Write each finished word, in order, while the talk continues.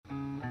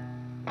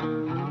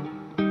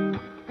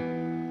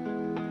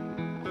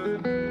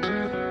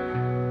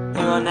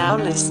are now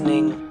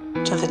listening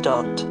to The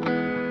Dot.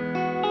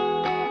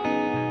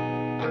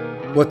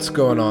 What's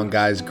going on,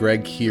 guys?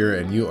 Greg here,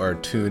 and you are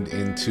tuned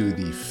into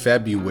the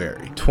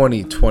February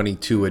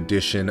 2022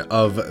 edition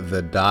of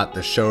The Dot,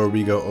 the show where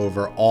we go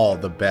over all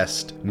the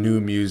best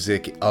new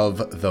music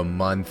of the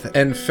month.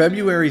 And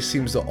February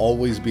seems to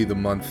always be the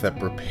month that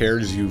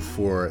prepares you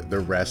for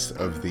the rest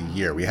of the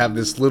year. We have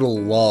this little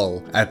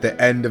lull at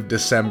the end of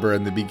December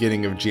and the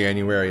beginning of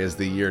January as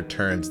the year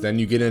turns. Then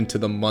you get into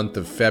the month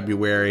of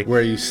February,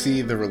 where you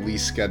see the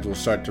release schedule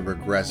start to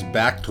regress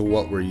back to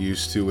what we're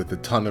used to, with a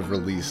ton of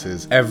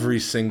releases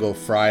every single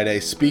Friday.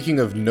 Speaking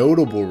of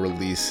notable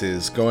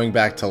releases, going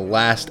back to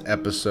last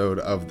episode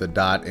of The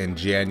Dot in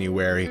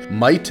January,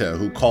 Maita,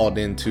 who called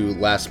into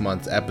last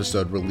month's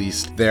episode,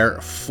 released their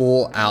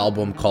full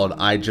album called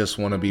I Just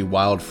Wanna Be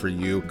Wild For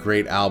You.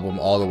 Great album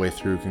all the way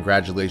through.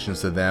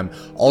 Congratulations to them.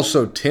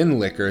 Also,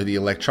 Tinlicker, the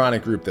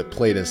electronic group that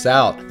played us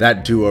out,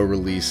 that duo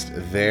released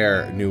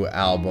their new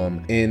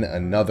album In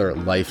Another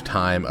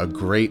Lifetime. A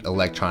great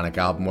electronic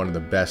album, one of the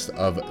best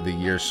of the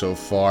year so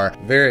far.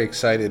 Very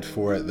excited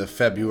for the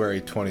February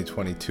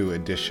 2022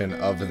 edition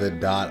of The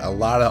Dot. A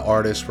lot of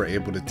artists were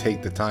able to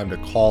take the time to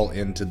call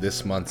into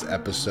this month's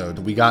episode.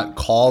 We got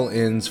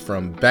call-ins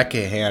from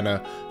Becca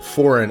Hanna,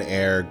 Foreign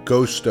Air,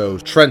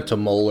 Ghosto, Trenta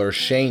Moeller,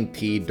 Shane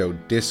T, Do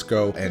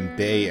Disco, and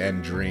Day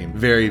and Dream.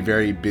 Very,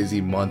 very busy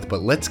month,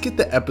 but let's get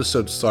the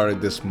episode started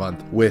this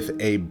month with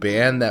a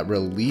band that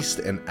released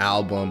an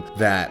album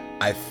that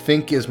I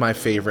think is my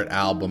favorite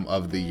album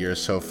of the year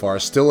so far.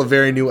 Still a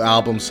very new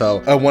album,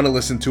 so I want to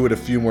listen to it a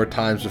few more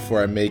times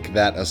before I make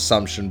that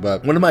assumption,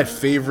 but one of my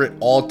favorite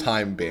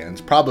all-time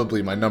bands,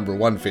 probably my number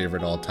one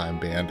favorite all-time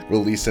band,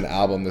 released an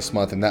album this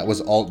month, and that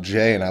was Alt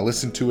J, and I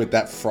listened to it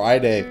that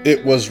Friday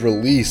it was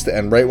released,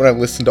 and right when I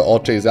listened to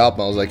Alt J's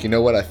album, I was like, you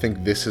know what, I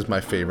think this is my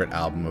favorite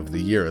album of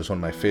the year. It was one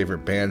of my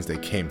favorite bands. They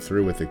came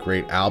through with a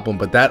great album,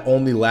 but that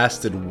only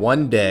lasted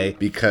one day,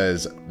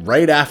 because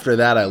right after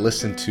that, I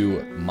listened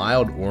to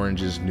Mild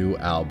Orange's new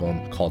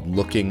album called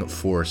Looking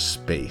for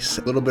Space.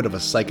 A little bit of a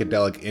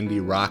psychedelic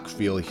indie rock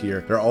feel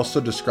here. They're also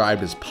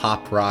described as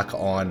pop rock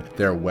on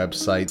their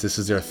website. This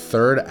is their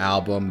third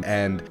album,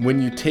 and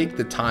when you take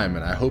the time,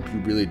 and I hope you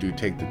really do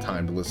take the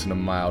time to listen to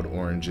Mild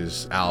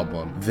Orange's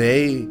album,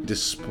 they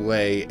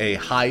display a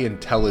high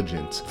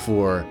intelligence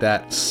for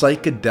that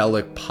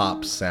psychedelic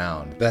pop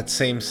sound. That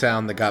same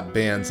sound that got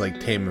bands like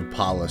Tame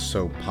Impala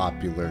so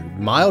popular.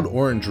 Mild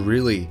Orange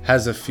really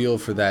has a feel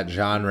for that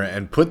genre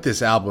and put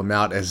this album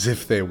out as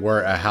if they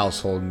were a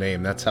household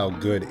name. That's how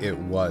good it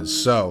was.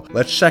 So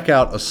let's check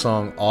out a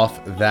song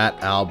off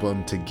that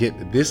album to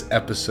get this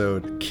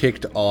episode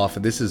kicked off.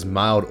 This is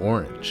Mild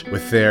Orange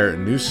with their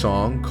new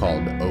song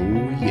called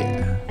Oh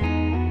Yeah.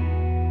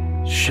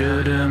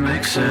 Should it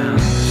make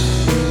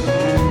sense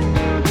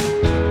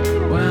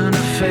when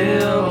it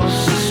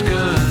feels this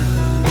good?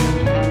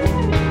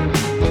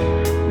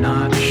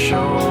 Not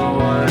sure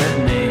what it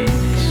needs.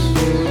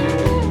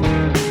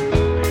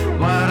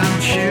 Why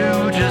don't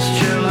you just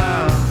chill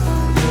out?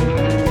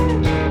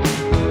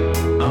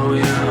 Oh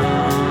yeah,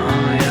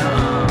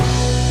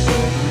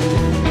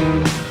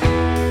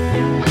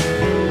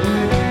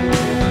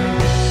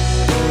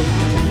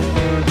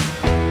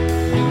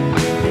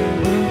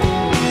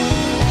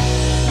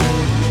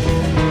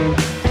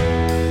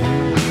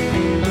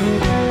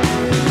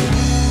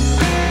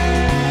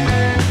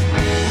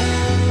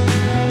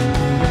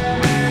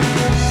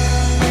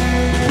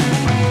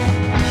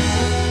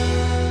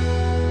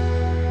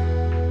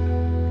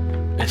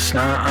 it's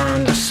not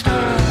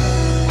understood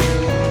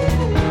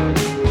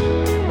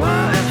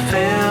why it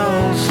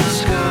feels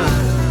this good.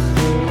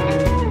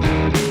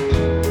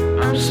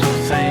 I'm still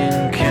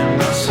thinking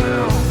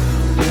myself.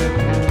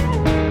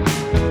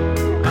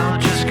 I'll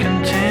just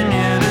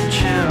continue to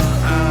chill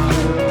out.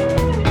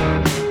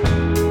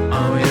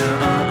 Oh yeah,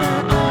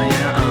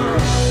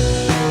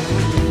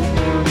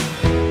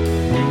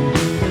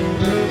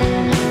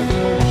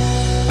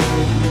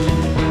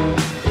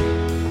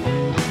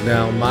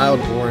 Now,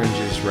 Mild Orange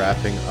is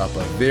wrapping up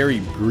a very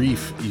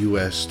brief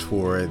US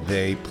tour.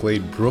 They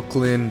played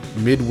Brooklyn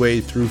midway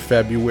through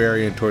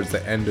February, and towards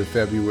the end of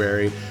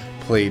February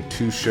played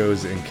 2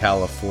 shows in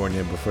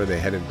California before they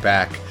headed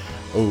back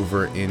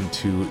over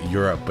into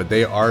Europe. But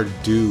they are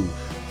due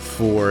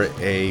for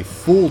a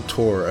full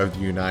tour of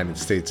the United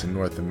States and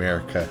North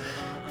America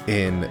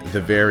in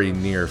the very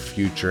near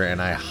future,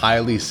 and I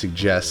highly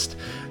suggest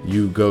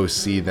you go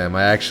see them.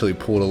 I actually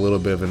pulled a little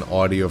bit of an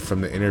audio from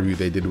the interview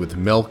they did with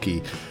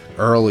Melky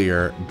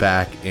earlier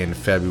back in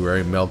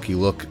February. Melky,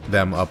 look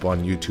them up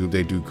on YouTube.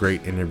 They do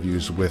great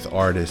interviews with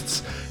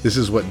artists. This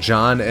is what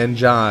John and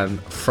John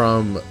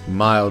from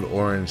Mild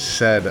Orange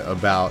said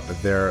about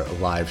their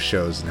live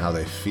shows and how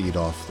they feed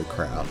off the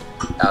crowd.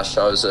 Our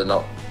shows are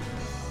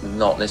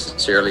not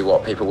necessarily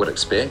what people would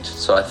expect,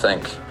 so I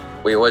think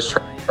we always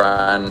try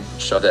and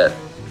show that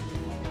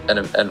in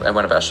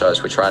one of our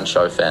shows, we try and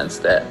show fans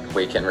that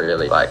we can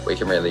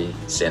really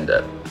send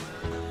it.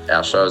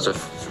 Our shows are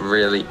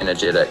really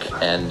energetic,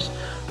 and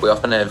we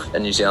often have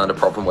in New Zealand a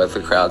problem with the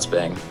crowds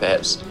being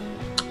perhaps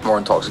more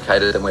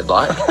intoxicated than we'd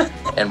like.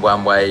 And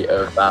one way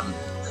of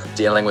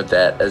dealing with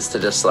that is to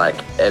just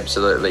like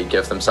absolutely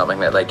give them something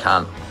that they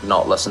can't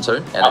not listen to,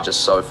 and are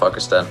just so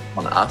focused in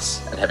on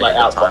us and having Like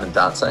a good time and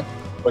dancing.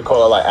 We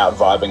call it like out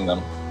vibing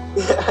them.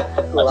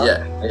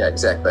 Yeah,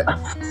 exactly.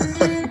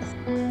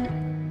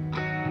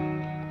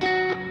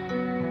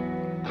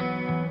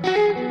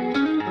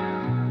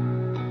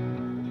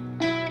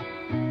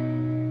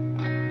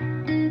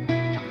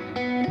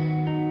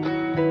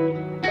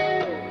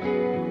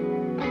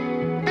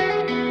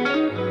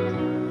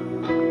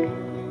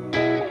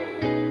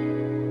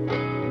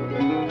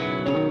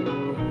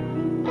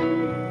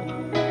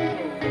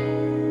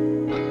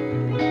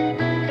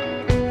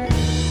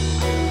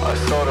 I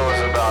thought it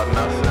was about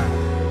nothing,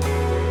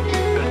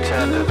 but it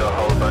turned into a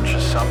whole bunch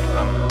of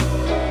something.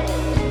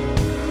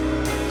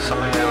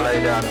 Something that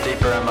lay down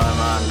deeper in my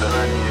mind than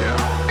I knew.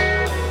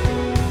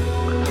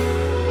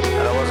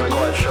 And I wasn't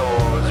quite sure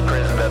what was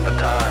present at the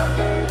time,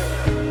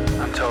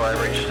 until I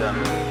reached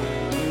him.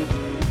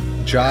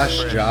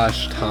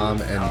 Josh,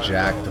 Tom, and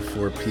Jack, the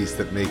four-piece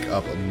that make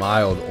up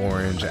Mild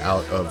Orange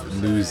out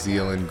of New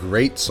Zealand.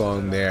 Great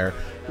song there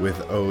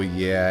with Oh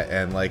Yeah,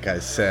 and like I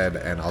said,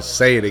 and I'll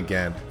say it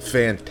again,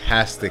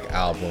 fantastic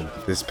album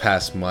this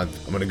past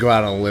month. I'm gonna go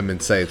out on a limb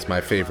and say it's my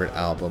favorite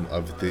album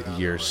of the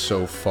year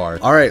so far.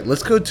 All right,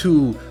 let's go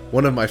to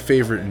one of my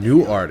favorite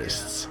new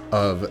artists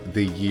of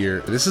the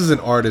year. This is an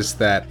artist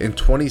that in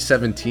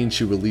 2017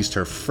 she released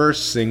her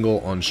first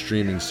single on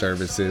streaming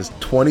services.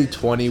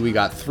 2020 we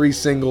got 3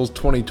 singles,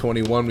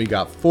 2021 we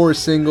got 4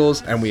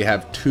 singles, and we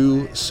have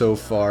 2 so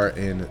far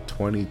in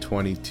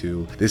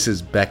 2022. This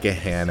is Becca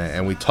Hanna,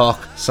 and we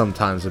talk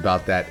sometimes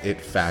about that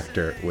it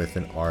factor with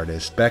an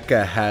artist.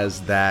 Becca has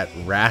that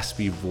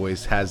raspy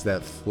voice, has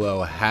that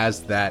flow,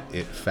 has that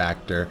it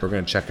factor. We're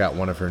gonna check out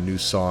one of her new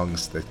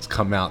songs that's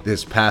come out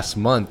this past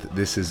month.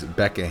 This is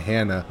Becca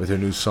Hanna with her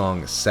new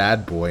song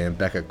Sad Boy, and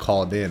Becca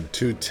called in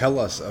to tell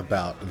us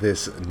about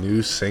this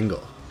new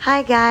single.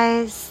 Hi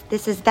guys,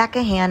 this is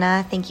Becca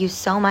Hanna. Thank you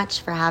so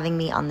much for having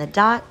me on The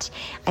Dot.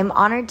 I'm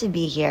honored to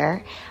be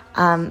here.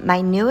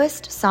 My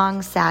newest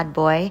song, Sad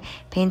Boy,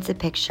 paints a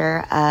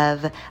picture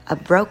of a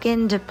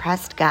broken,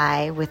 depressed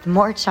guy with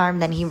more charm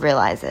than he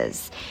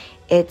realizes.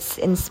 It's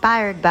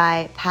inspired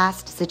by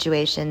past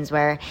situations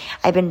where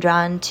I've been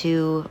drawn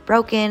to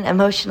broken,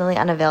 emotionally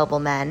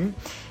unavailable men,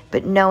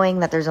 but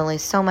knowing that there's only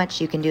so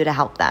much you can do to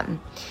help them.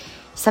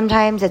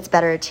 Sometimes it's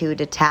better to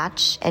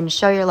detach and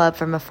show your love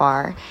from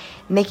afar,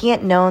 making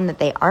it known that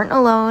they aren't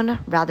alone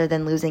rather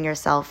than losing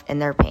yourself in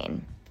their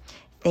pain.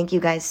 Thank you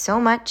guys so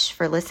much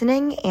for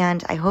listening,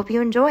 and I hope you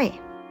enjoy.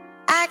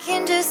 I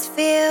can just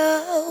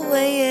feel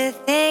what you're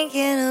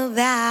thinking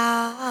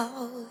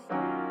about.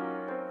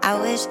 I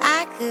wish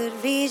I could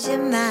read your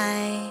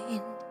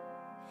mind.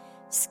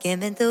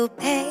 Skimming through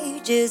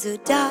pages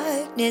of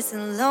darkness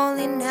and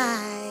lonely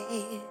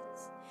nights.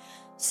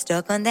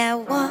 Stuck on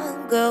that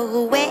one girl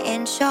who went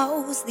and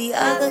chose the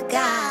other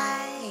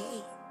guy.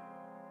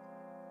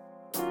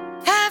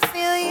 I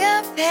feel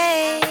your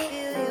pain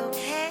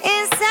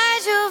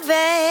inside your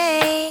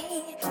vein.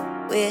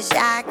 Wish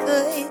I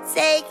could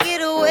take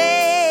it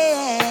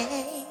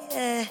away.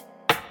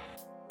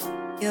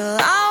 You'll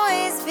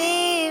always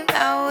be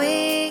my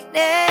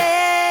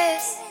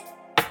weakness.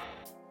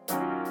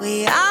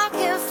 We all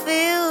can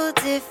feel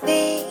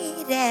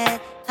defeated.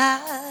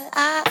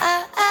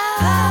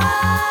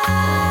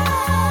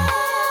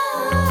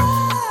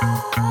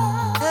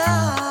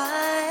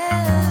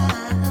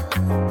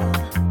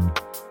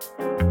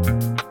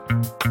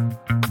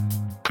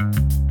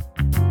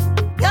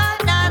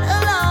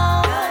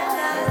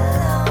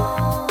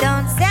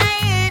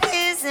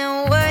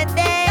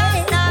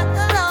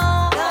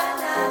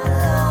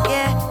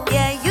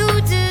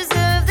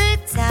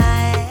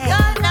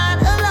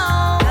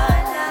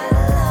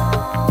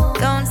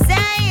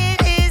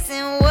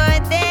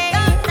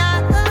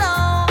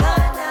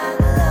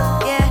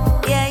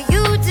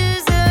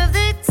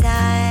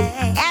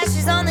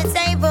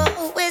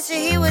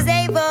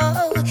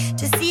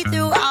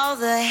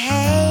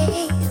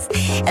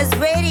 As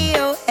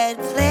Radiohead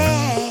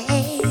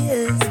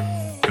plays.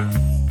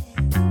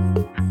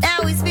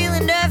 Now he's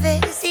feeling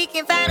nervous. He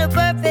can find a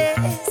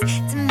purpose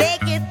to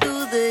make it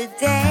through the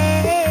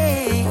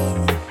day.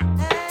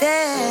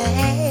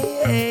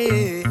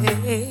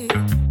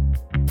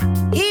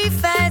 He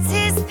fights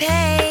his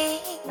pain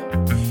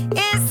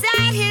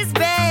inside his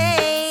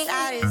brain,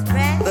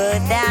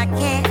 but I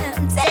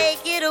can't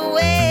take it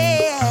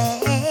away.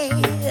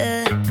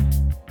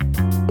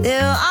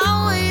 There'll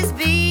always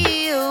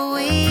be a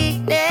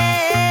weakness.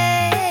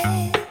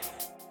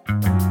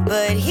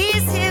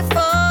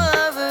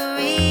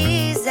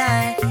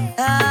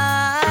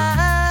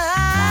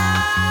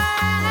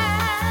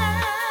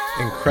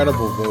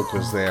 incredible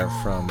vocals there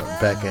from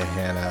Becca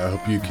Hanna. I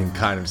hope you can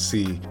kind of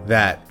see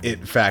that it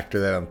factor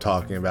that I'm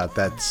talking about,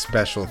 that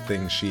special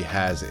thing she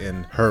has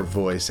in her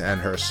voice and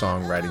her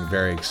songwriting.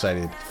 Very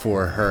excited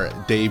for her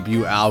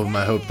debut album.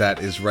 I hope that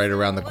is right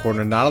around the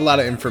corner. Not a lot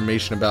of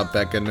information about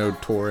Becca, no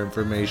tour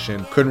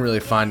information. Couldn't really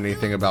find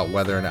anything about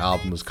whether an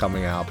album was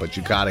coming out, but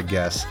you gotta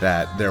guess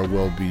that there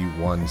will be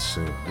one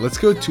soon. Let's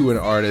go to an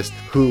artist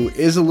who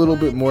is a little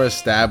bit more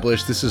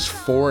established. This is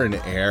Foreign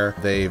Air.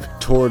 They've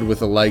toured with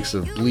the likes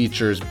of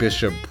Bleachers,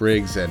 Bishop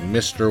Briggs, and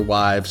Mr.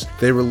 Wives.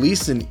 They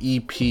released an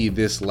EP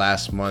this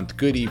last month.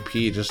 Good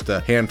EP, just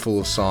a handful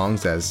of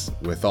songs, as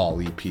with all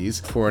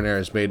EPs. Foreign Air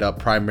is made up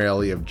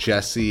primarily of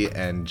Jesse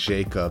and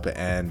Jacob,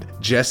 and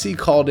Jesse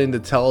called in to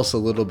tell us a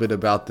little bit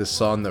about this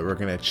song that we're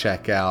gonna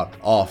check out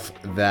off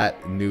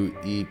that new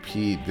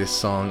EP. This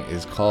song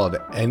is called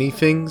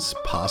Anything's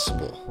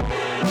Possible.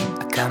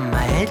 I got my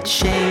head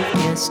shaved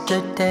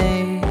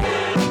yesterday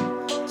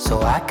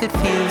so I could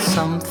feel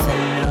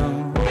something new.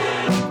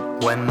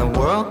 When the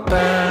world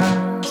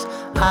burns,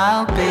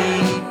 I'll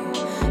be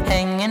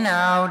hanging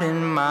out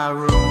in my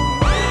room.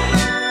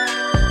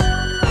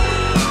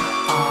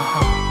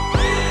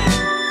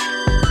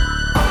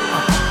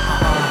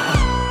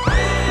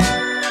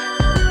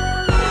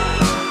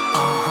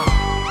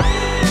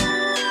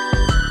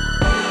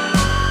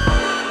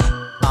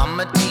 I'm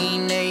a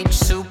teenage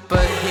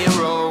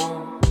superhero.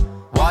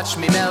 Watch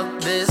me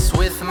melt this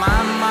with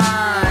my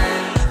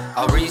mind.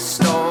 I'll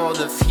restore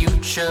the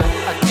future,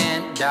 I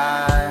can't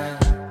die.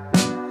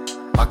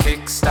 I'll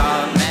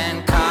kickstart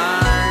mankind.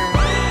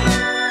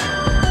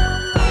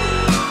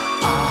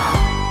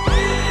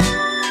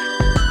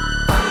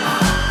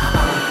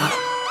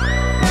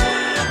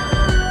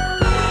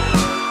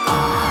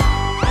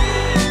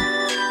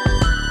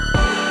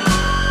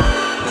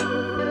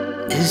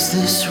 Is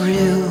this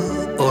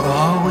real or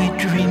are we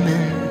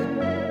dreaming?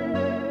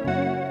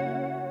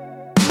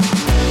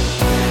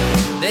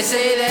 They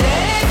say that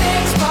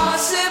anything's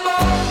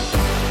possible.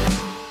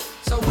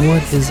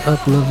 What is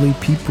up, lovely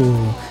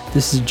people?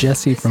 This is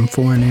Jesse from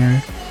Foreign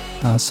Air.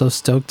 So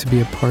stoked to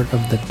be a part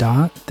of The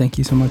Dot. Thank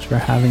you so much for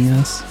having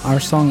us. Our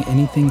song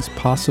Anything's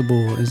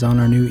Possible is on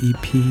our new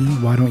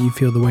EP, Why Don't You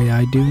Feel the Way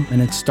I Do? And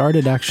it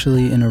started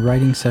actually in a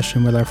writing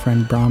session with our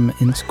friend Bram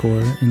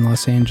Inscore in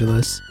Los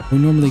Angeles. We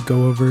normally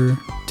go over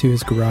to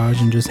his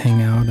garage and just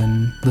hang out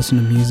and listen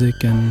to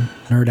music and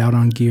nerd out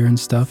on gear and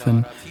stuff.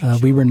 And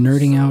we were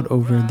nerding out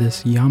over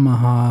this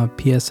Yamaha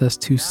PSS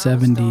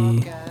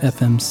 270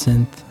 FM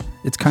synth.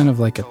 It's kind of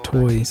like a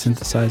toy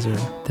synthesizer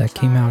that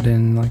came out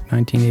in like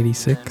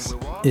 1986.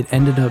 It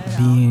ended up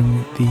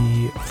being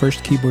the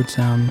first keyboard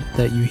sound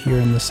that you hear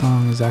in the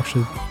song is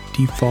actually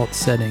the default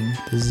setting,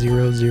 the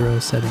 00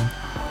 setting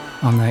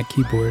on that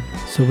keyboard.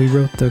 So we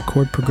wrote the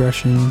chord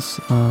progressions,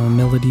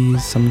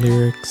 melodies, some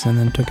lyrics, and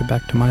then took it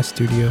back to my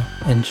studio.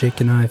 And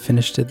Jake and I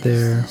finished it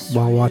there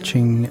while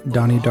watching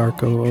Donnie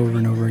Darko over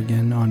and over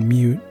again on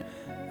mute.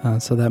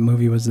 So that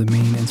movie was the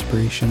main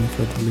inspiration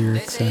for the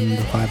lyrics and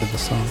the vibe of the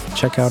song.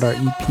 Check out our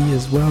EP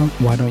as well,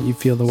 Why Don't You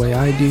Feel the Way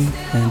I Do?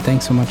 And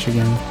thanks so much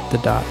again, The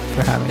Dot,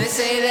 for having me. They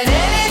say that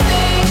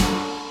anything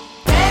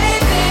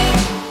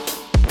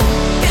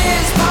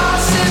is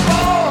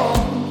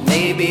possible.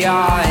 Maybe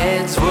our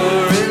heads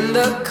were in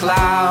the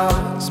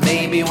clouds.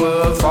 Maybe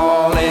we're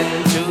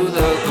falling to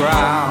the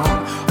ground.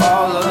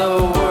 All of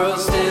the world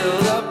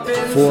still up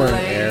in Foreign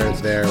Air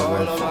there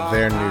with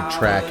their new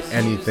track,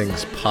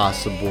 Anything's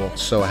Possible.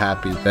 So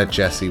happy that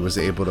Jesse was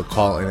able to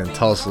call in and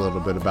tell us a little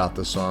bit about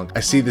the song. I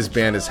see this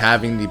band as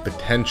having the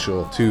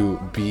potential to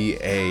be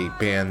a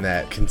band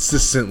that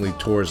consistently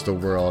tours the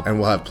world, and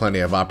we'll have plenty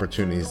of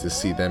opportunities to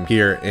see them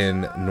here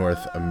in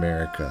North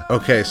America.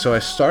 Okay, so I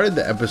started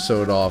the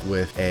episode off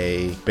with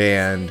a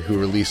band who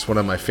released one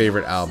of my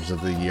favorite albums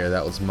of the year.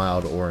 That was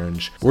Mild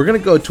Orange. We're gonna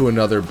go to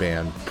another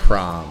band,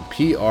 Prom,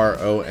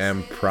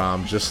 P-R-O-M,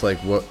 Prom, just like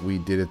what we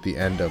did at the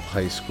end of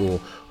high school,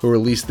 who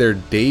released their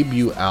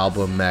debut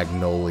album,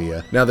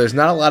 Magnolia. Now, there's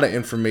not a lot of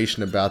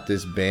information about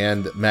this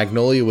band.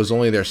 Magnolia was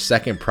only their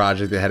second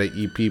project. They had an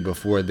EP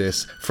before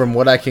this. From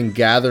what I can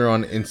gather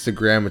on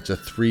Instagram, it's a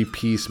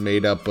three-piece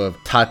made up of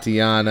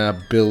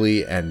Tatiana,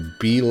 Billy, and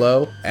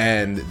Bilo.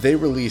 And they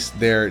released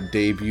their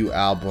debut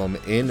album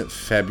in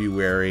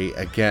February.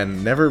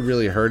 Again, never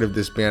really heard of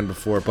this band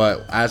before,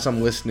 but as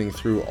I'm listening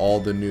through all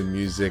the new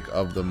music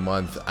of the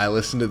month, I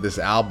listened to this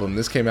album.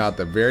 This came out at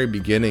the very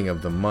beginning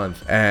of the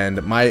month,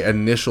 and my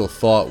initial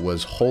thought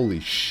was, holy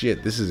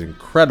shit, this is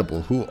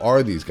incredible. Who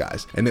are these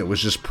guys? And it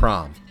was just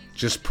Prom.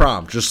 Just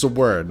Prom, just a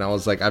word. And I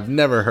was like, I've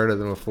never heard of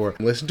them before.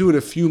 Listened to it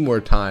a few more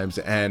times,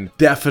 and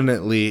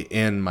definitely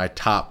in my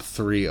top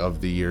 3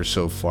 of the year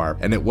so far.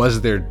 And it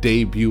was their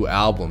debut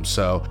album,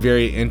 so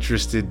very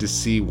interested to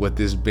see what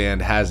this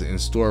band has in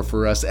store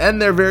for us.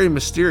 And they're very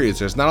mysterious.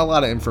 There's not a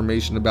lot of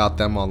information about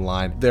them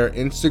online. Their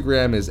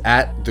Instagram is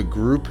at the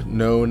group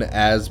known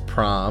as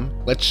Prom.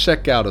 Let's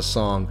check out a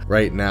song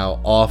right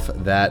now off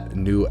that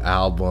new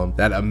album,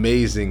 that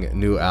amazing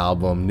new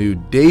album, new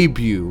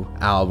debut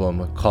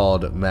album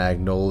called Magnolia.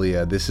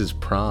 Magnolia. This is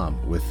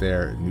Prom with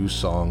their new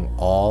song,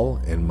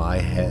 All in My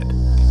Head.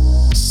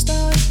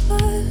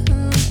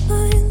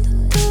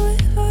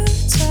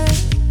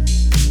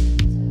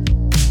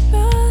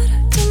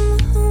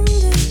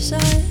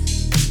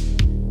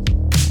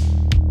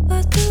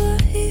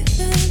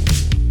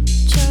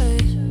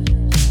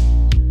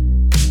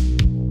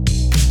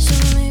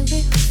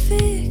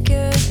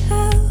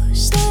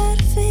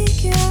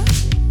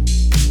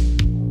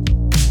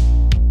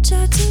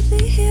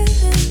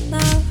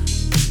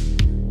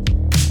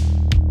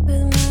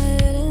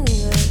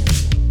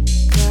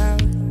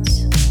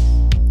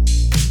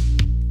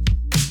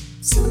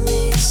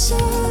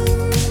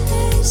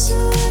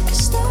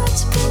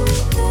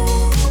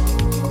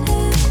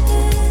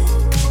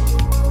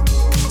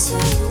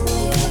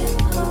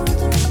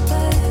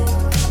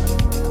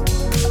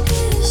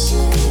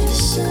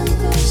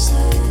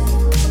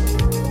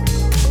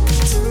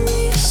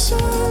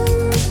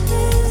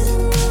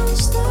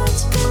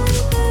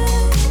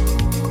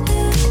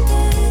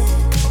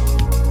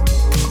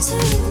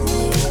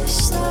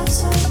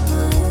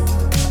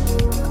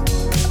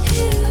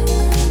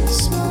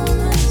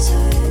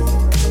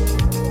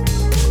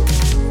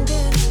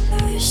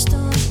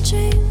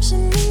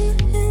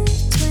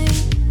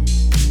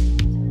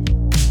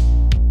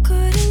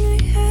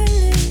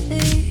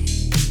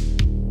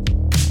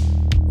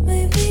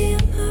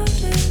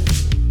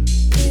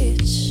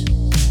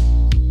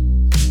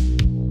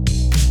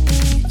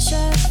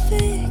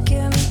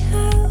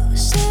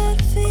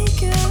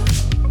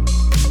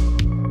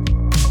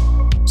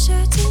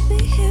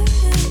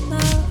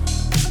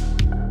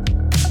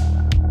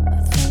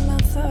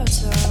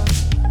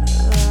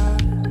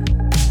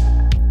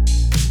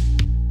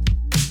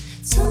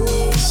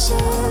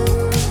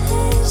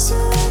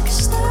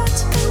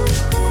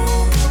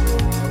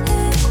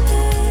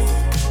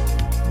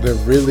 There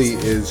really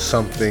is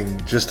something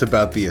just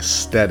about the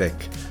aesthetic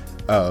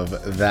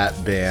of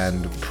that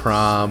band.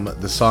 Prom,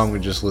 the song we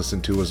just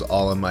listened to was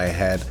All in My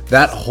Head.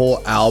 That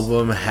whole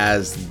album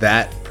has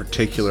that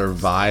particular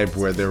vibe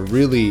where they're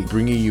really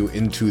bringing you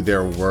into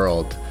their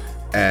world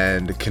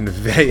and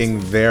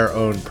conveying their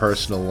own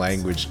personal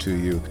language to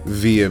you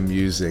via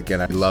music.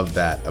 And I love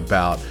that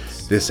about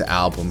this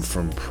album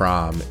from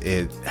Prom.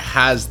 It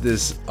has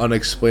this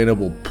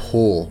unexplainable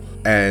pull,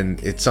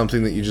 and it's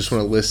something that you just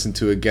want to listen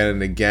to again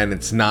and again.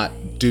 It's not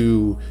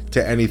due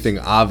to anything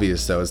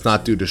obvious, though. It's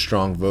not due to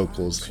strong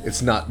vocals.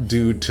 It's not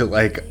due to,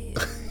 like,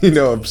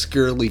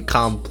 obscurely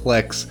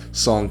complex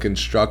song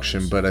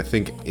construction, but I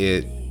think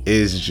it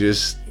is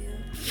just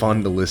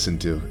fun to listen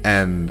to.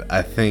 And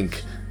I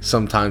think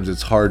sometimes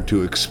it's hard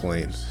to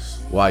explain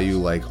why you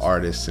like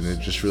artists, and it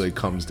just really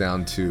comes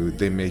down to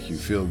they make you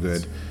feel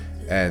good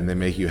and they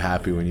make you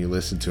happy when you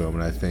listen to them.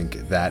 And I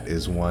think that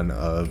is one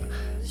of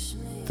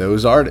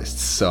those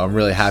artists. So I'm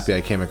really happy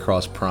I came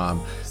across Prom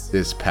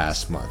this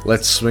past month.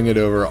 Let's swing it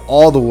over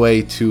all the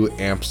way to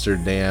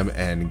Amsterdam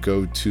and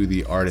go to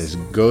the artist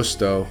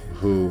Ghosto,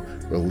 who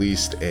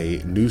released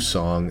a new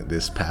song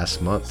this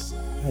past month.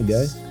 Hi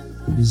guys,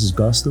 this is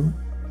Ghosto,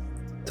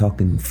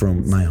 talking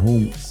from my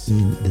home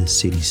in the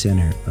city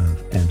center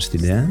of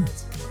Amsterdam.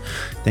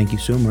 Thank you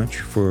so much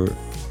for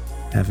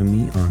having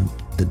me on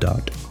The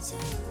Dot.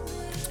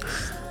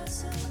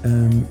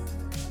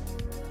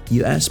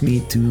 You asked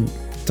me to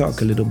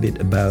talk a little bit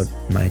about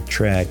my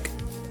track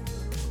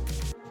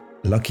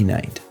Lucky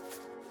Night.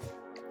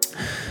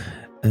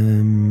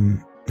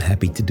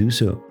 Happy to do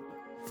so.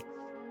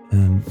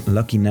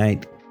 Lucky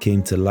Night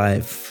came to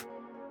life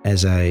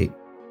as I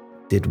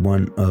did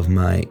one of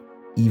my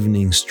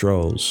evening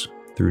strolls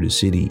through the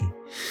city,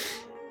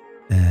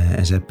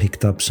 as I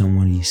picked up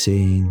somebody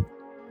saying,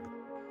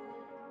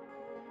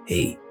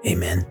 hey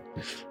man,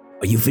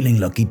 are you feeling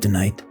lucky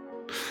tonight?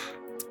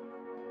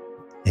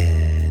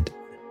 And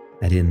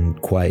I didn't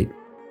quite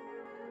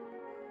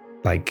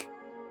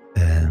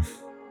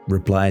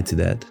reply to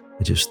that.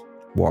 I just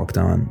walked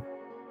on.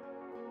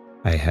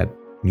 I had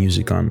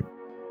music on,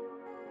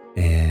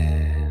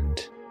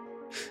 and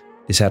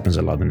this happens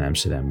a lot in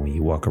Amsterdam. When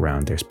you walk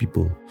around, there's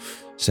people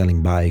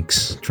selling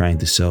bikes, trying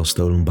to sell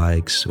stolen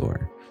bikes,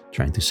 or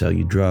trying to sell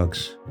you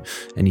drugs,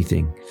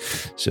 anything.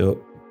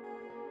 So,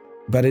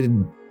 but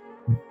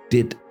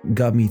it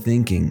got me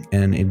thinking,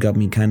 and it got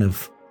me kind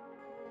of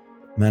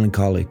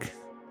melancholic.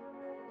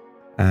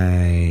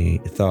 I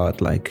thought,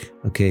 like,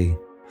 okay,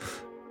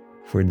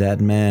 for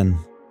that man,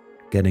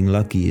 getting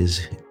lucky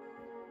is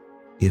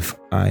if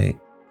I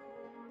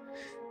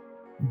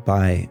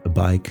buy a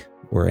bike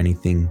or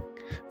anything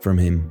from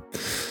him.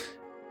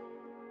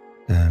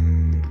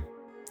 And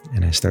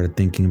I started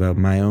thinking about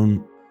my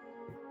own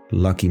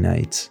lucky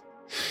nights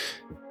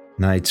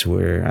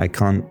where I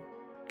can't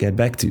get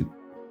back to,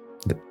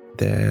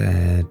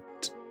 that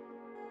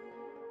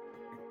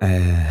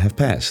have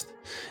passed.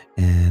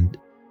 And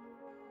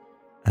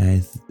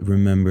I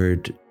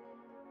remembered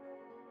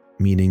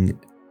meeting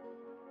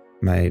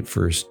my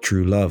first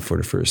true love for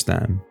the first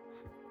time.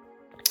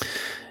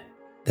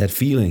 That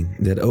feeling,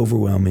 that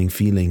overwhelming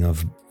feeling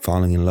of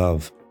falling in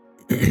love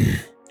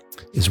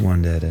is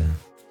one that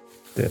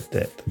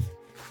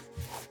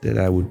that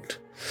I would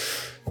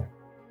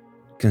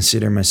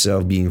consider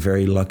myself being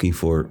very lucky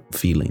for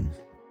feeling.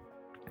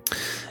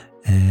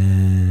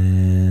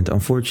 And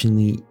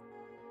unfortunately,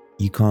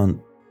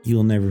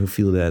 you'll never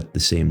feel that the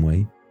same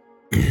way.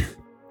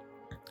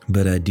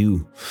 But I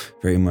do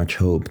very much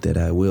hope that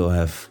I will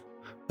have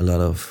a lot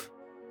of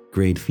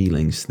great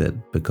feelings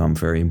that become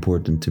very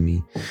important to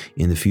me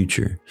in the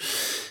future.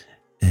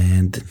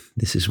 And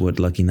this is what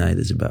Lucky Night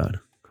is about.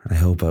 I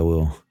hope I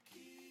will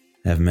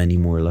have many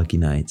more lucky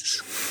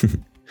nights.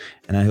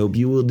 And I hope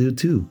you will do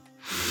too.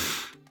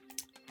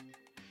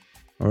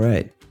 All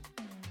right.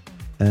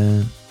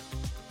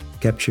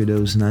 Capture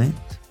those nights.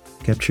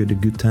 Capture the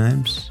good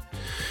times.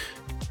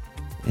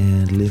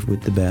 And live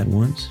with the bad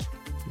ones.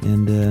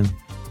 And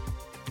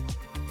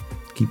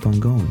keep on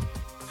going.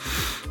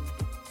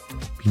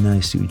 Be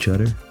nice to each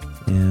other.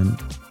 And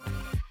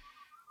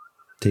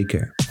take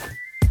care.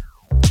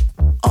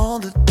 All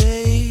the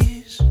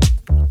days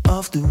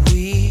of the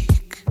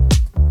week,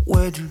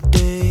 where do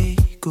they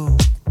go?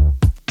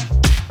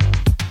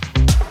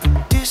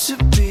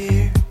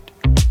 Disappeared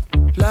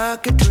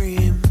like a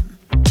dream,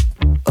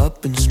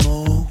 up in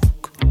smoke.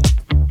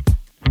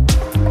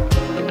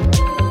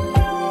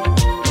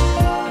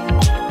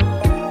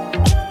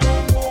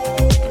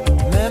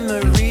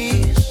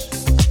 Memories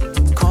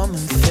come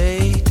and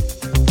fade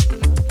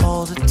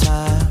all the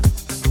time.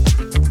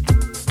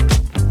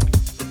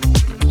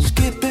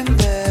 Skipping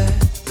back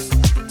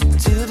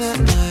to that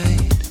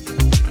night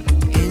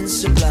in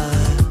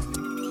Sublime.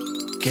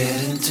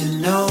 Getting to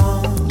know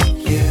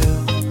you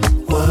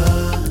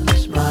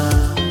was my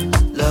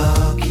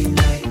lucky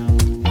night.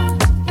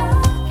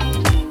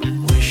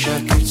 Wish I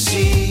could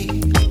see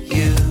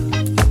you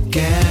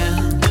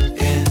again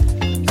in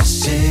a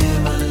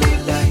similar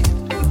light.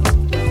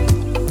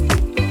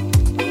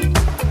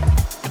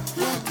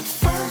 Like the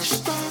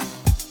first time,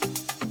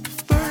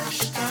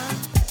 first time,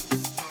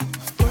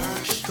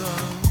 first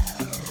time.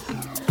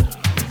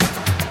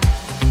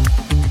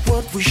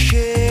 What we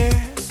share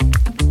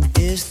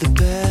is the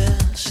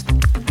best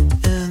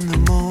in the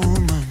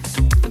moment.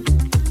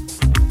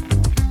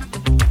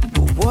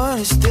 But what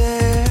is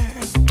there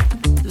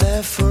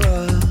left for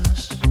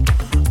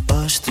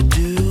us to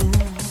do?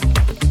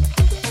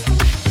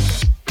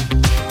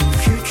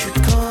 Future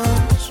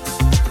comes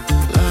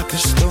like a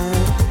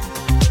storm,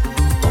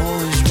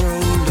 always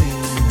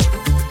rolling.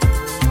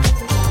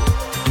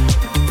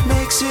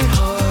 Makes it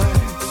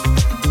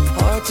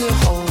hard to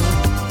hold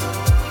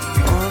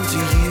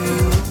onto you.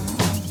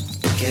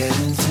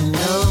 Getting to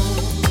know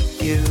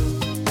you.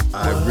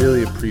 I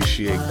really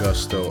appreciate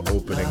Gusto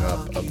opening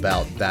up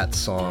about that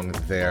song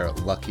there,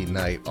 Lucky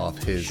Night, off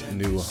his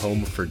new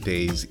Home for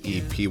Days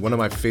EP. One of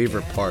my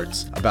favorite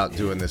parts about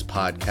doing this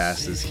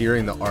podcast is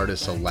hearing the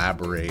artists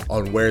elaborate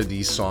on where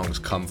these songs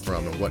come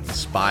from and what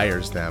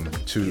inspires them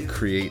to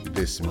create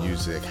this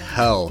music.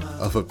 Hell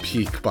of a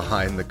peek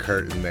behind the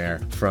curtain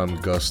there from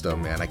Gusto,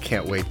 man. I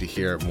can't wait to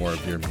hear more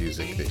of your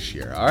music this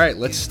year. All right,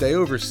 let's stay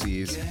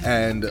overseas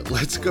and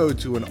let's go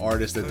to an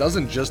artist that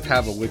doesn't just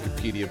have a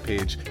Wikipedia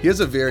page. He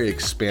has a very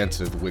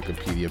expansive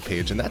Wikipedia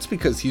page, and that's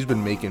because he's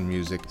been making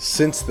music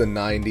since the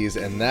 90s,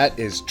 and that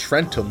is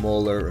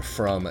Trentemøller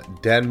from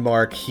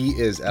Denmark. He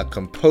is a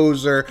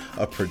composer,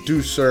 a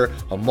producer,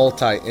 a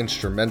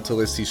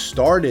multi-instrumentalist. He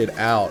started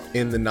out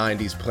in the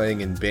 90s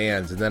playing in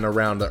bands, and then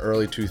around the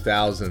early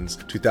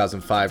 2000s,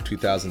 2005,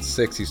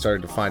 2006, he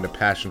started to find a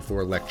passion for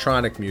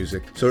electronic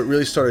music. So it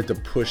really started to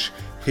push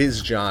his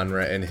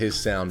genre and his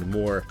sound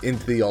more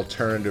into the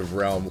alternative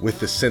realm with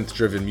the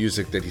synth-driven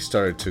music that he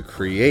started to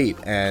create,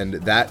 and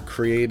that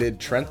created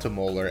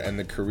Trentemøller and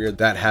the career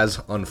that has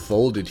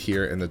unfolded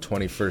here in the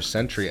 21st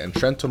century. And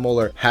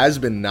Trentemøller has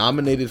been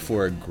nominated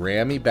for a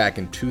Grammy back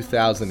in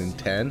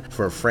 2010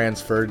 for a Franz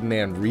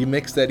Ferdinand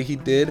remix that he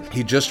did.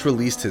 He just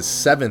released his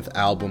 7th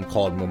album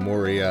called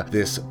Memoria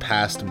this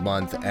past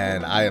month,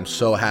 and I am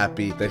so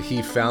happy that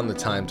he found the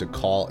time to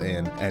call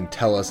in and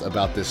tell us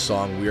about this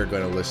song we are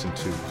going to listen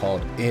to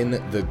called In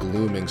the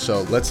Gloaming.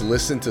 So let's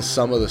listen to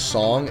some of the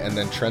song, and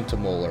then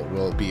Trentemøller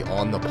will be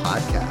on the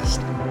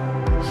podcast.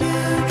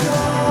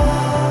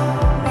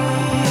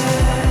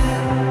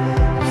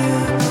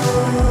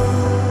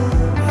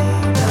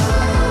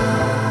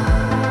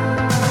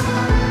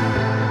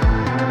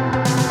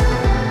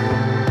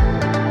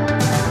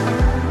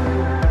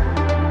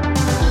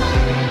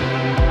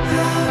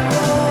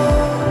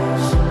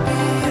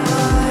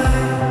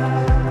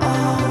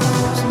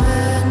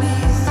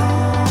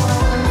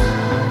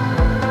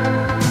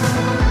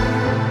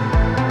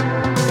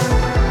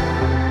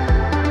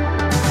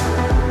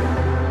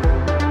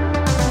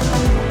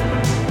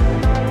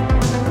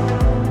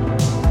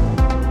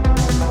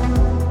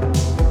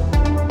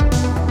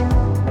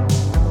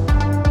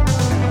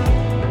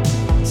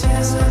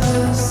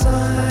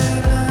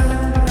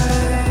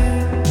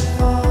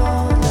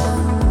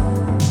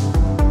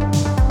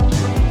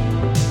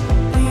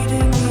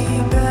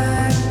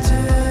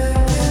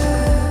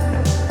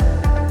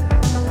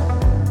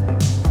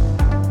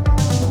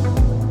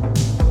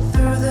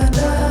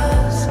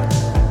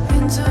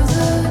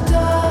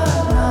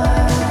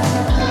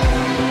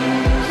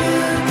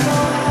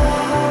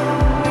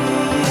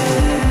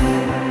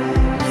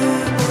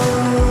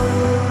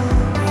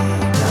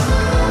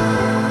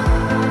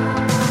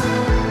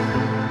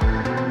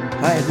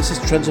 Hi, this is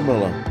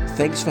Trentemøller.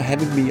 Thanks for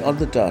having me on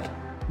The Dot.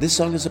 This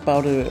song is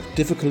about a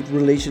difficult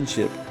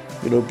relationship.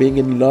 You know, being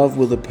in love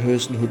with a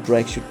person who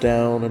drags you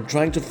down and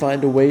trying to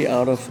find a way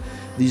out of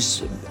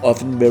these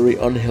often very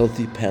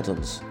unhealthy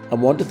patterns. I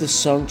wanted this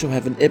song to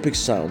have an epic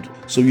sound.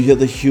 So you hear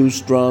the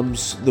huge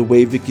drums, the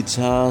wavy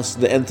guitars,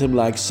 the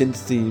anthem-like synth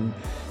theme.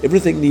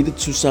 Everything needed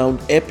to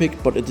sound epic,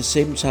 but at the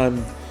same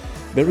time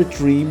very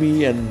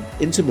dreamy and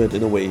intimate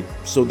in a way.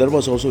 So that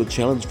was also a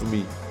challenge for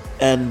me.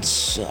 And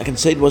I can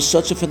say it was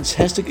such a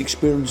fantastic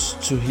experience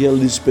to hear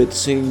Lisbeth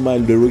singing my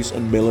lyrics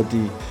and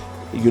melody.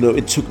 You know,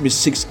 it took me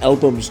 6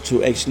 albums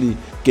to actually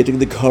getting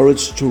the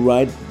courage to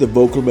write the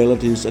vocal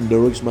melodies and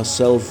lyrics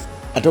myself.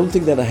 I don't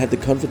think that I had the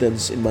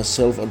confidence in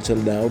myself until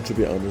now, to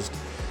be honest.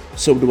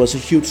 So it was a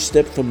huge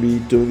step for me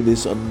doing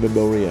this on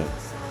Memoria.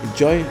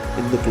 Enjoy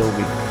in the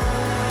Gloaming.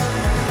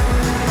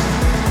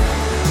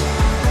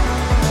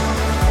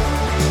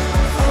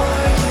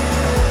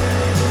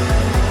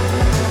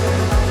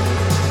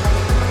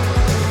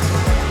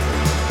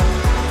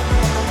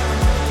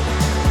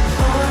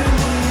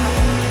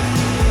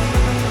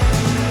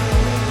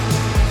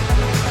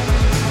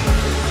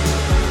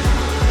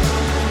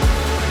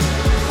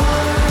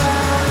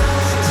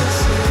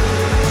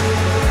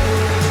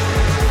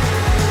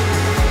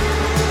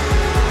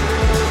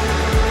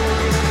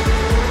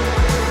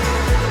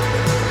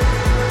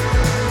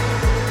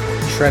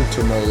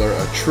 Trentemøller,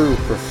 a true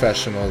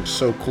professional.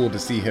 So cool to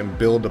see him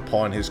build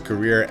upon his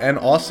career and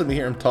awesome to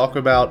hear him talk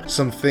about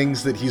some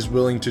things that he's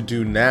willing to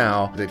do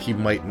now that he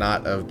might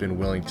not have been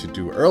willing to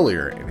do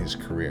earlier in his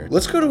career.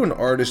 Let's go to an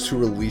artist who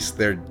released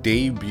their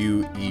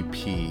debut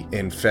EP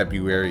in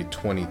February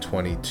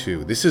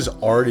 2022. This is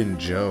Arden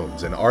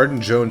Jones, and Arden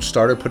Jones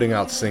started putting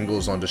out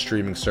singles onto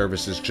streaming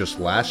services just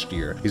last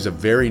year. He's a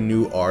very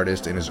new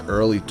artist in his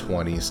early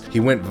 20s. He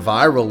went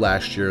viral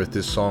last year with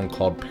this song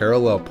called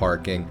Parallel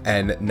Parking,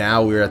 and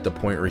now we're at the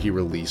point where he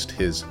released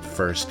his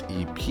first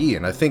EP.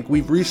 And I think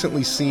we've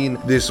recently seen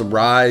this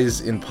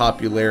rise in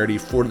popularity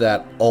for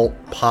that alt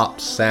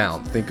pop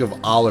sound. Think of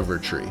Oliver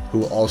Tree,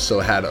 who also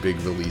had a big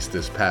release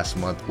this past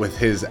month with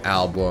his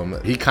album.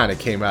 He kind of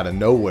came out of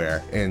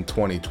nowhere in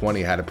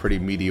 2020, had a pretty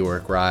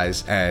meteoric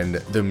rise, and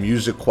the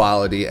music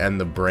quality and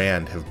the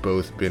brand have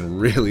both been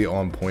really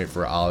on point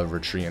for Oliver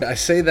Tree. And I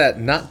say that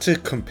not to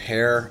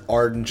compare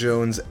Arden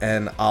Jones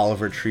and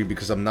Oliver Tree,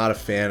 because I'm not a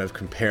fan of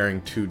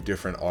comparing two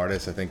different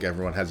artists. I think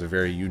everyone has a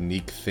very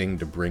unique thing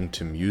to bring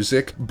to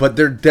music, but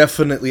they're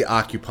definitely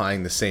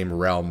occupying the same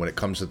realm when it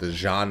comes to the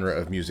genre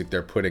of music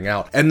they're putting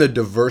out and the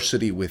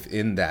diversity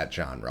within that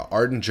genre.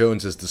 Arden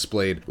Jones has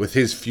displayed with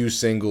his few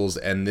singles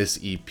and this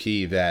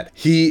EP that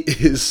he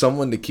is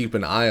someone to keep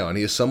an eye on.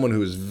 He is someone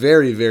who is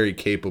very, very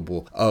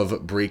capable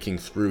of breaking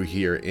through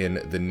here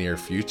in the near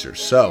future.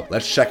 So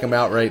let's check him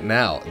out right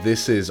now.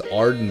 This is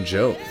Arden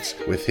Jones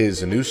with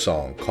his new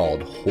song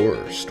called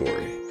Horror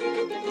Story.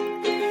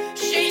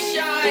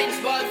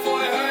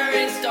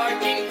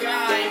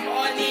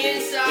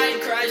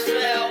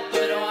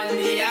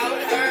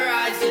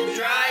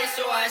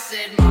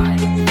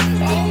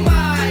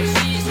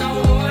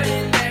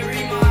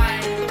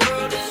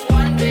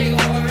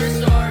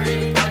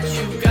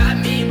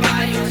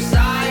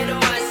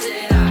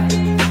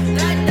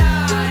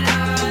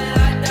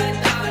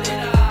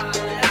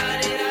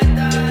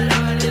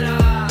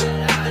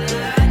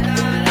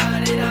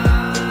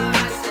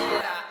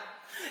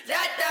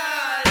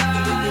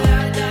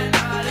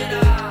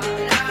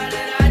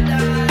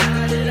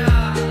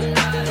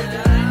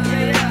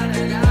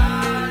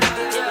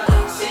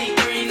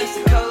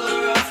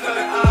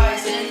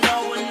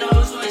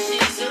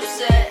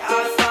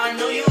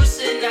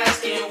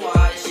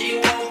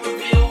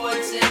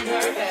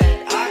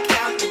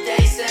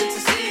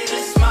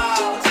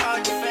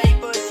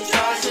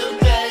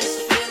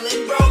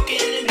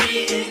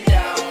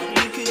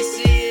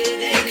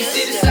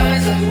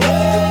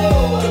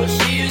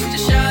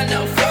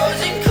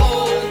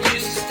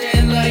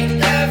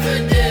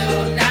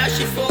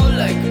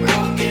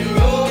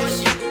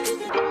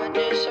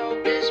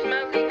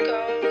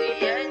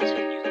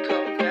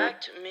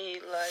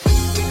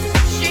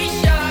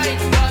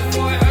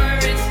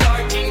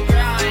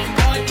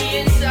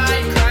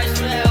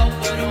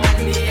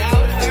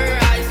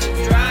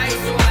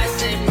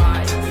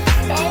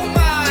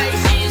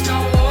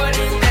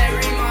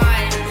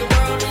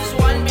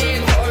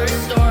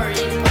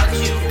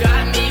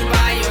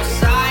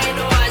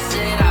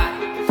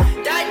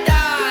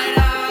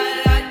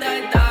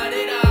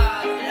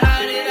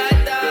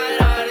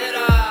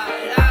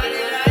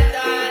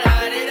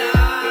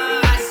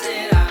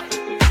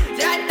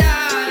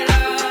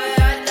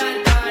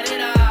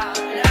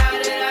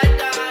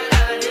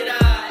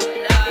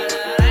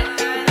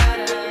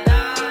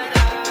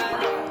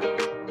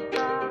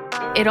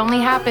 It only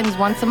happens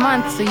once a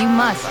month, so you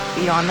must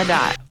be on the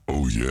dot.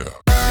 Oh, yeah.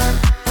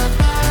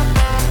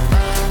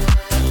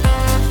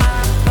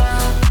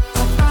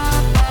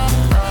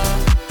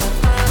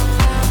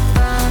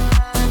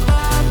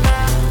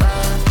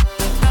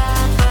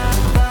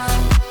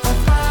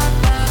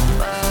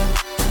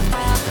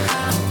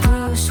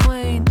 Bruce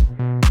Wayne,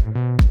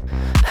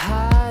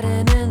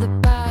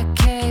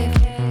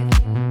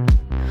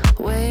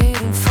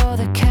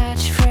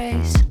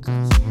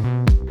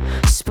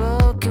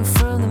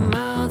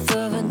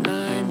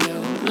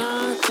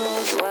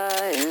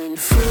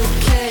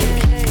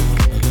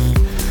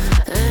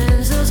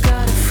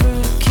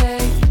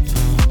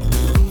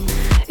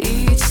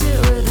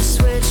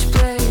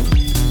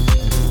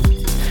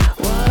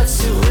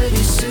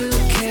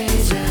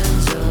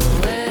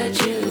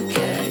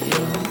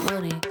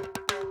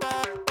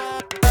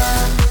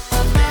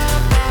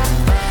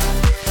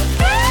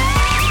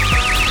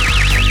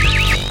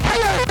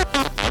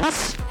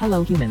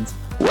 Hello humans.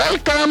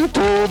 Welcome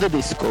to the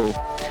disco.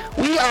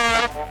 We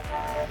are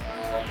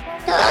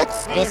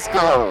Dot's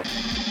Disco.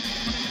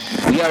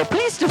 We are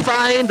pleased to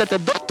find that the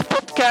Dot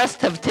Podcast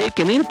have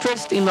taken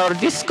interest in our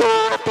disco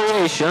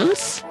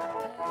operations.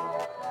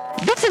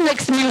 This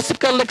next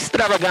musical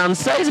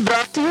extravaganza is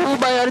brought to you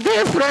by our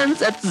dear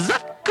friends at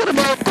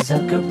Zuckerberg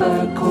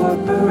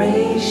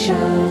Corporation.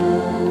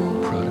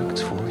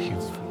 Products for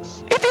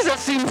humans. It is a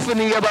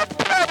symphony about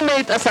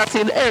primate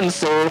assassin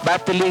Enzo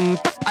battling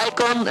tech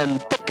icon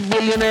and tech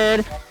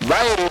billionaire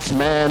Virus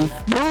Man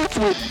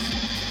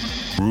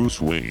Bruce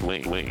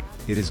Wayne.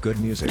 It is good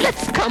music.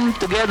 Let's come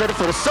together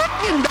for song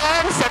and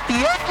dance at the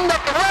end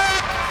of the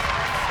world.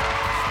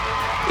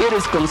 It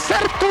is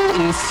Concerto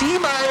in C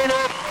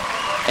minor.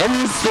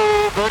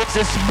 Enzo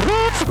versus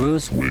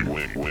Bruce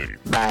Wayne.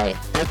 By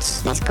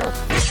Dot's Disco.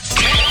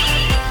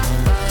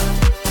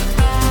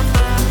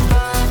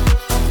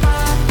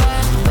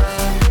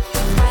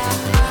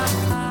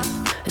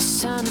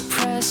 It's time to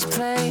press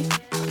play,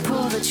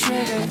 pull the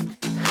trigger.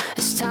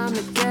 It's time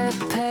to get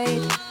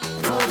paid,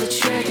 pull the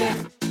trigger.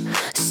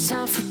 It's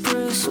time for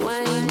Bruce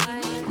Wayne.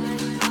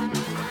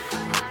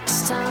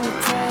 It's time to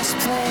press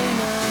play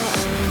now.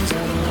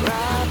 And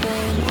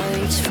Robin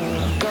waits for a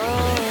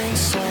going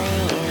soul.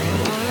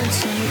 1,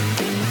 2,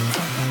 3,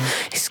 4.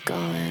 He's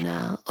going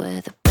out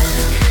with a bang.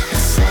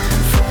 It's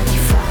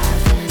 7:45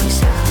 and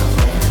he's out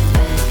with a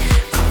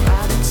bang.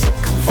 Robin took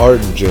him.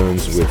 Arden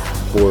Jones with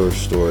Horror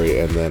Story,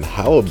 and then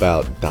how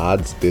about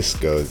Dot's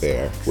Disco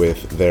there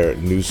with their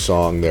new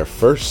song, their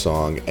first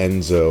song,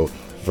 Enzo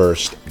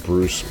vs.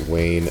 Bruce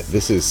Wayne.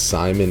 This is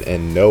Simon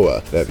and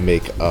Noah that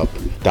make up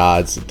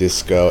Dot's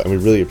Disco, and we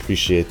really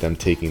appreciate them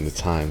taking the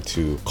time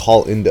to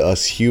call into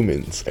us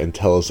humans and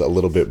tell us a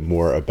little bit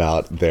more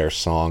about their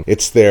song.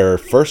 It's their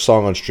first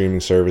song on streaming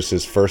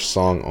services, first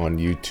song on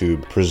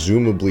YouTube,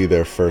 presumably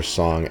their first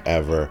song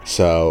ever.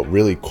 So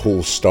really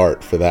cool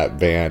start for that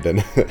band,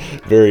 and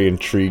very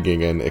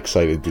intriguing and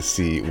excited to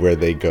see where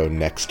they go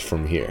next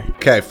from here.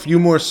 Okay, a few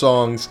more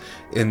songs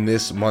in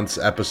this month's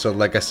episode.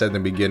 Like I said in the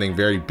beginning,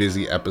 very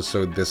busy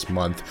episode this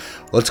month.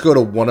 Let's go to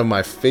one of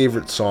my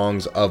favorite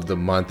songs of the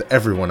month.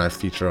 Everyone I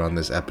feature on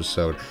this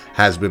episode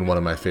has been one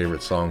of my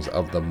favorite songs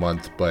of the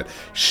month, but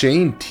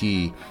Shane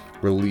T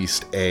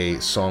released a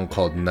song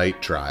called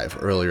Night Drive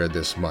earlier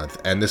this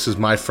month, and this is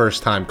my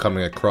first time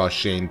coming across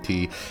Shane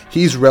T.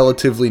 He's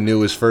relatively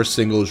new. His first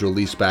single was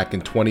released back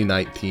in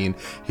 2019.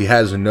 He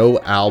has no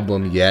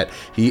album yet.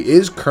 He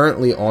is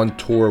currently on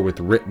tour with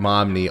Rit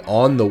Momney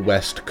on the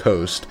West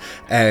Coast,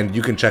 and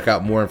you can check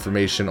out more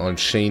information on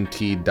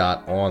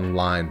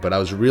shanet.online, but I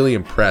was really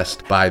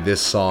impressed by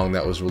this song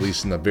that was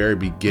released in the very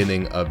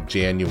beginning of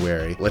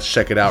January. Let's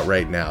check it out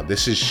right now.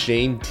 This is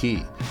Shane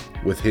T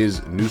with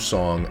his new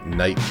song,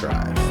 Night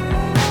Drive.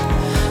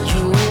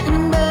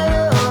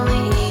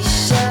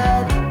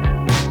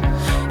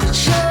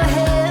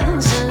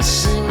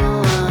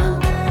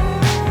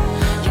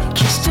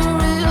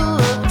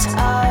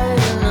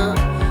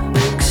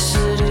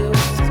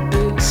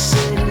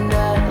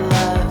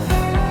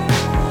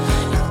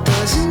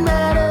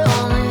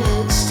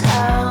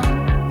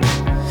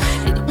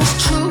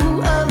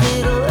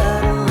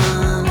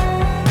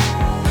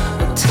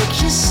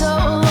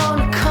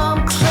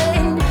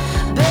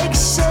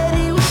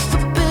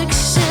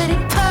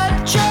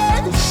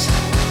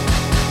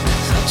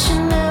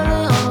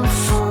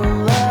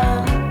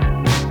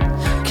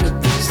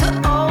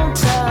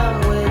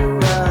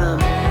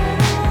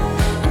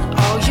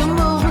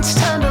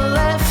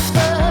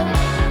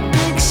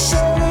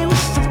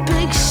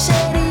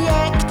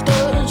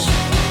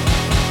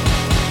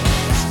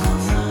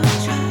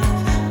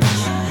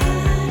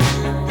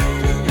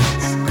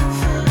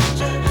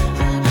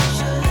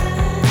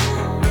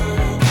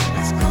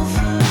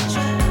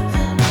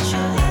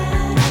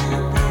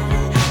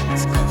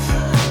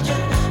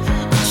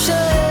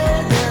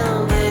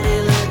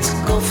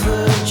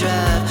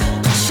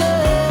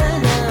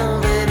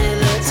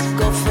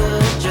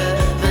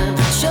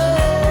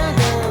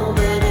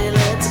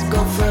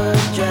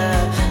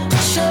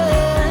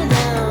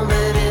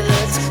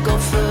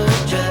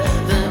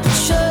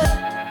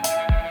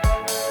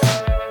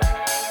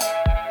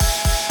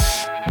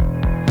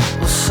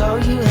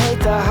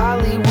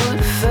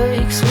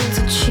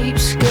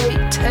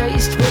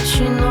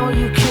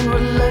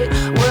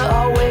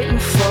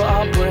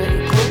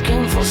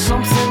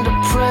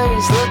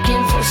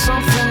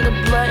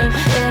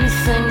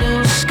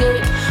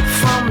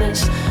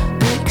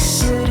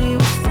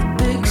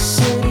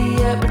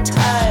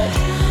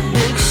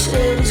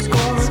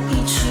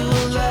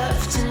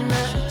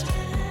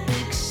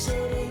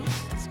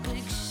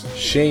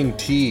 Shane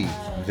T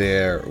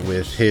there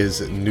with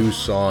his new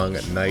song,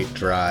 Night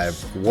Drive.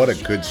 What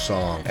a good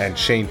song. And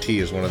Shane T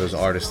is one of those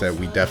artists that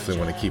we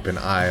definitely want to keep an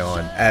eye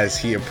on as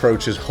he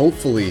approaches,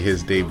 hopefully,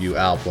 his debut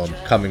album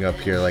coming up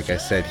here. Like I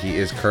said, he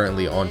is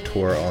currently on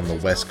tour on the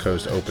West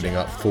Coast, opening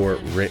up for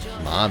Rit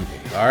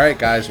Momney. All right,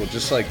 guys, well,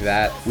 just like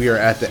that, we are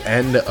at the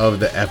end of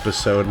the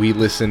episode. We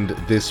listened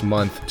this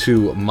month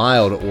to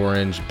Mild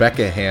Orange,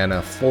 Becca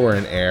Hanna,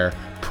 Foreign Air,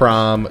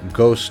 Prom,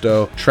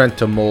 Ghosto,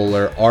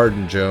 Trentemöller,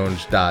 Arden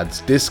Jones,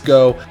 Dodds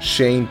Disco,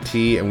 Shane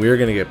T, and we're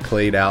going to get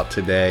played out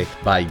today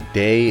by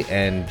Day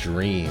and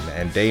Dream.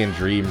 And Day and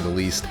Dream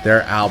released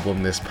their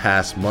album this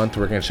past month.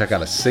 We're going to check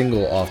out a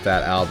single off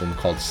that album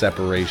called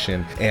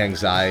Separation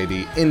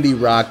Anxiety. Indie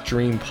rock,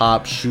 dream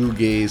pop,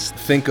 shoegaze.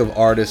 Think of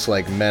artists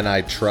like Men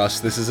I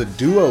Trust. This is a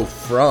duo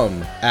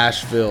from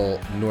Asheville,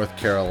 North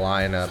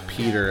Carolina,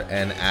 Peter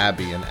and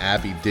Abby. And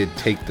Abby did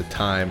take the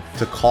time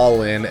to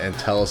call in and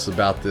tell us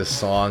about this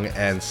song.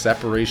 And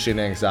Separation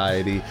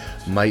Anxiety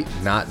might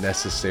not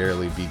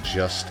necessarily be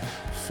just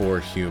for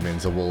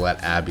humans, and we'll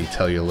let Abby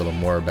tell you a little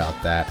more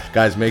about that.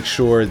 Guys, make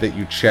sure that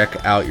you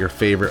check out your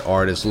favorite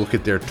artists, look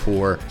at their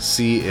tour,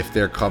 see if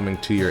they're coming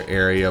to your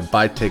area,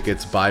 buy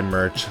tickets, buy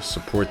merch,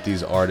 support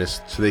these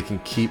artists so they can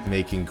keep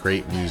making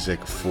great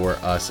music for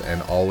us.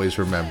 And always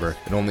remember,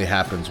 it only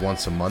happens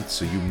once a month,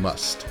 so you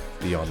must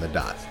be on the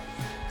dot.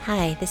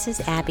 Hi, this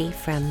is Abby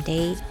from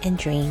Day and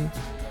Dream.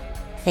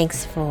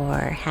 Thanks for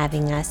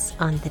having us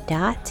on the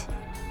dot.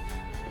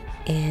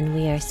 And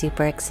we are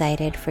super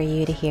excited for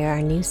you to hear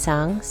our new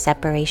song,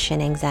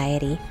 Separation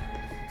Anxiety.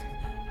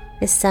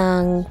 This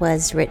song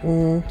was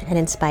written and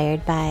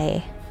inspired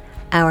by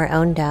our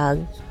own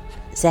dog,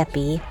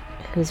 Zeppy,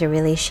 who's a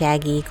really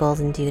shaggy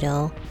golden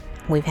doodle.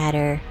 We've had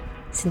her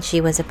since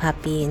she was a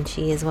puppy, and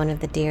she is one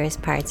of the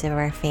dearest parts of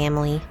our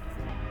family.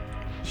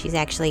 She's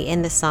actually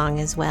in the song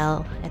as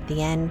well at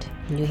the end.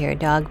 When you hear a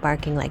dog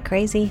barking like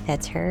crazy,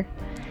 that's her.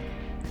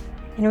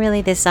 And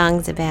really, this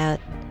song's about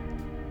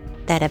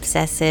that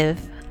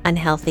obsessive,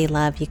 unhealthy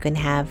love you can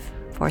have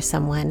for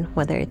someone,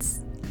 whether it's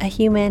a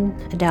human,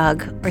 a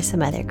dog, or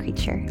some other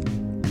creature.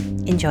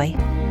 Enjoy.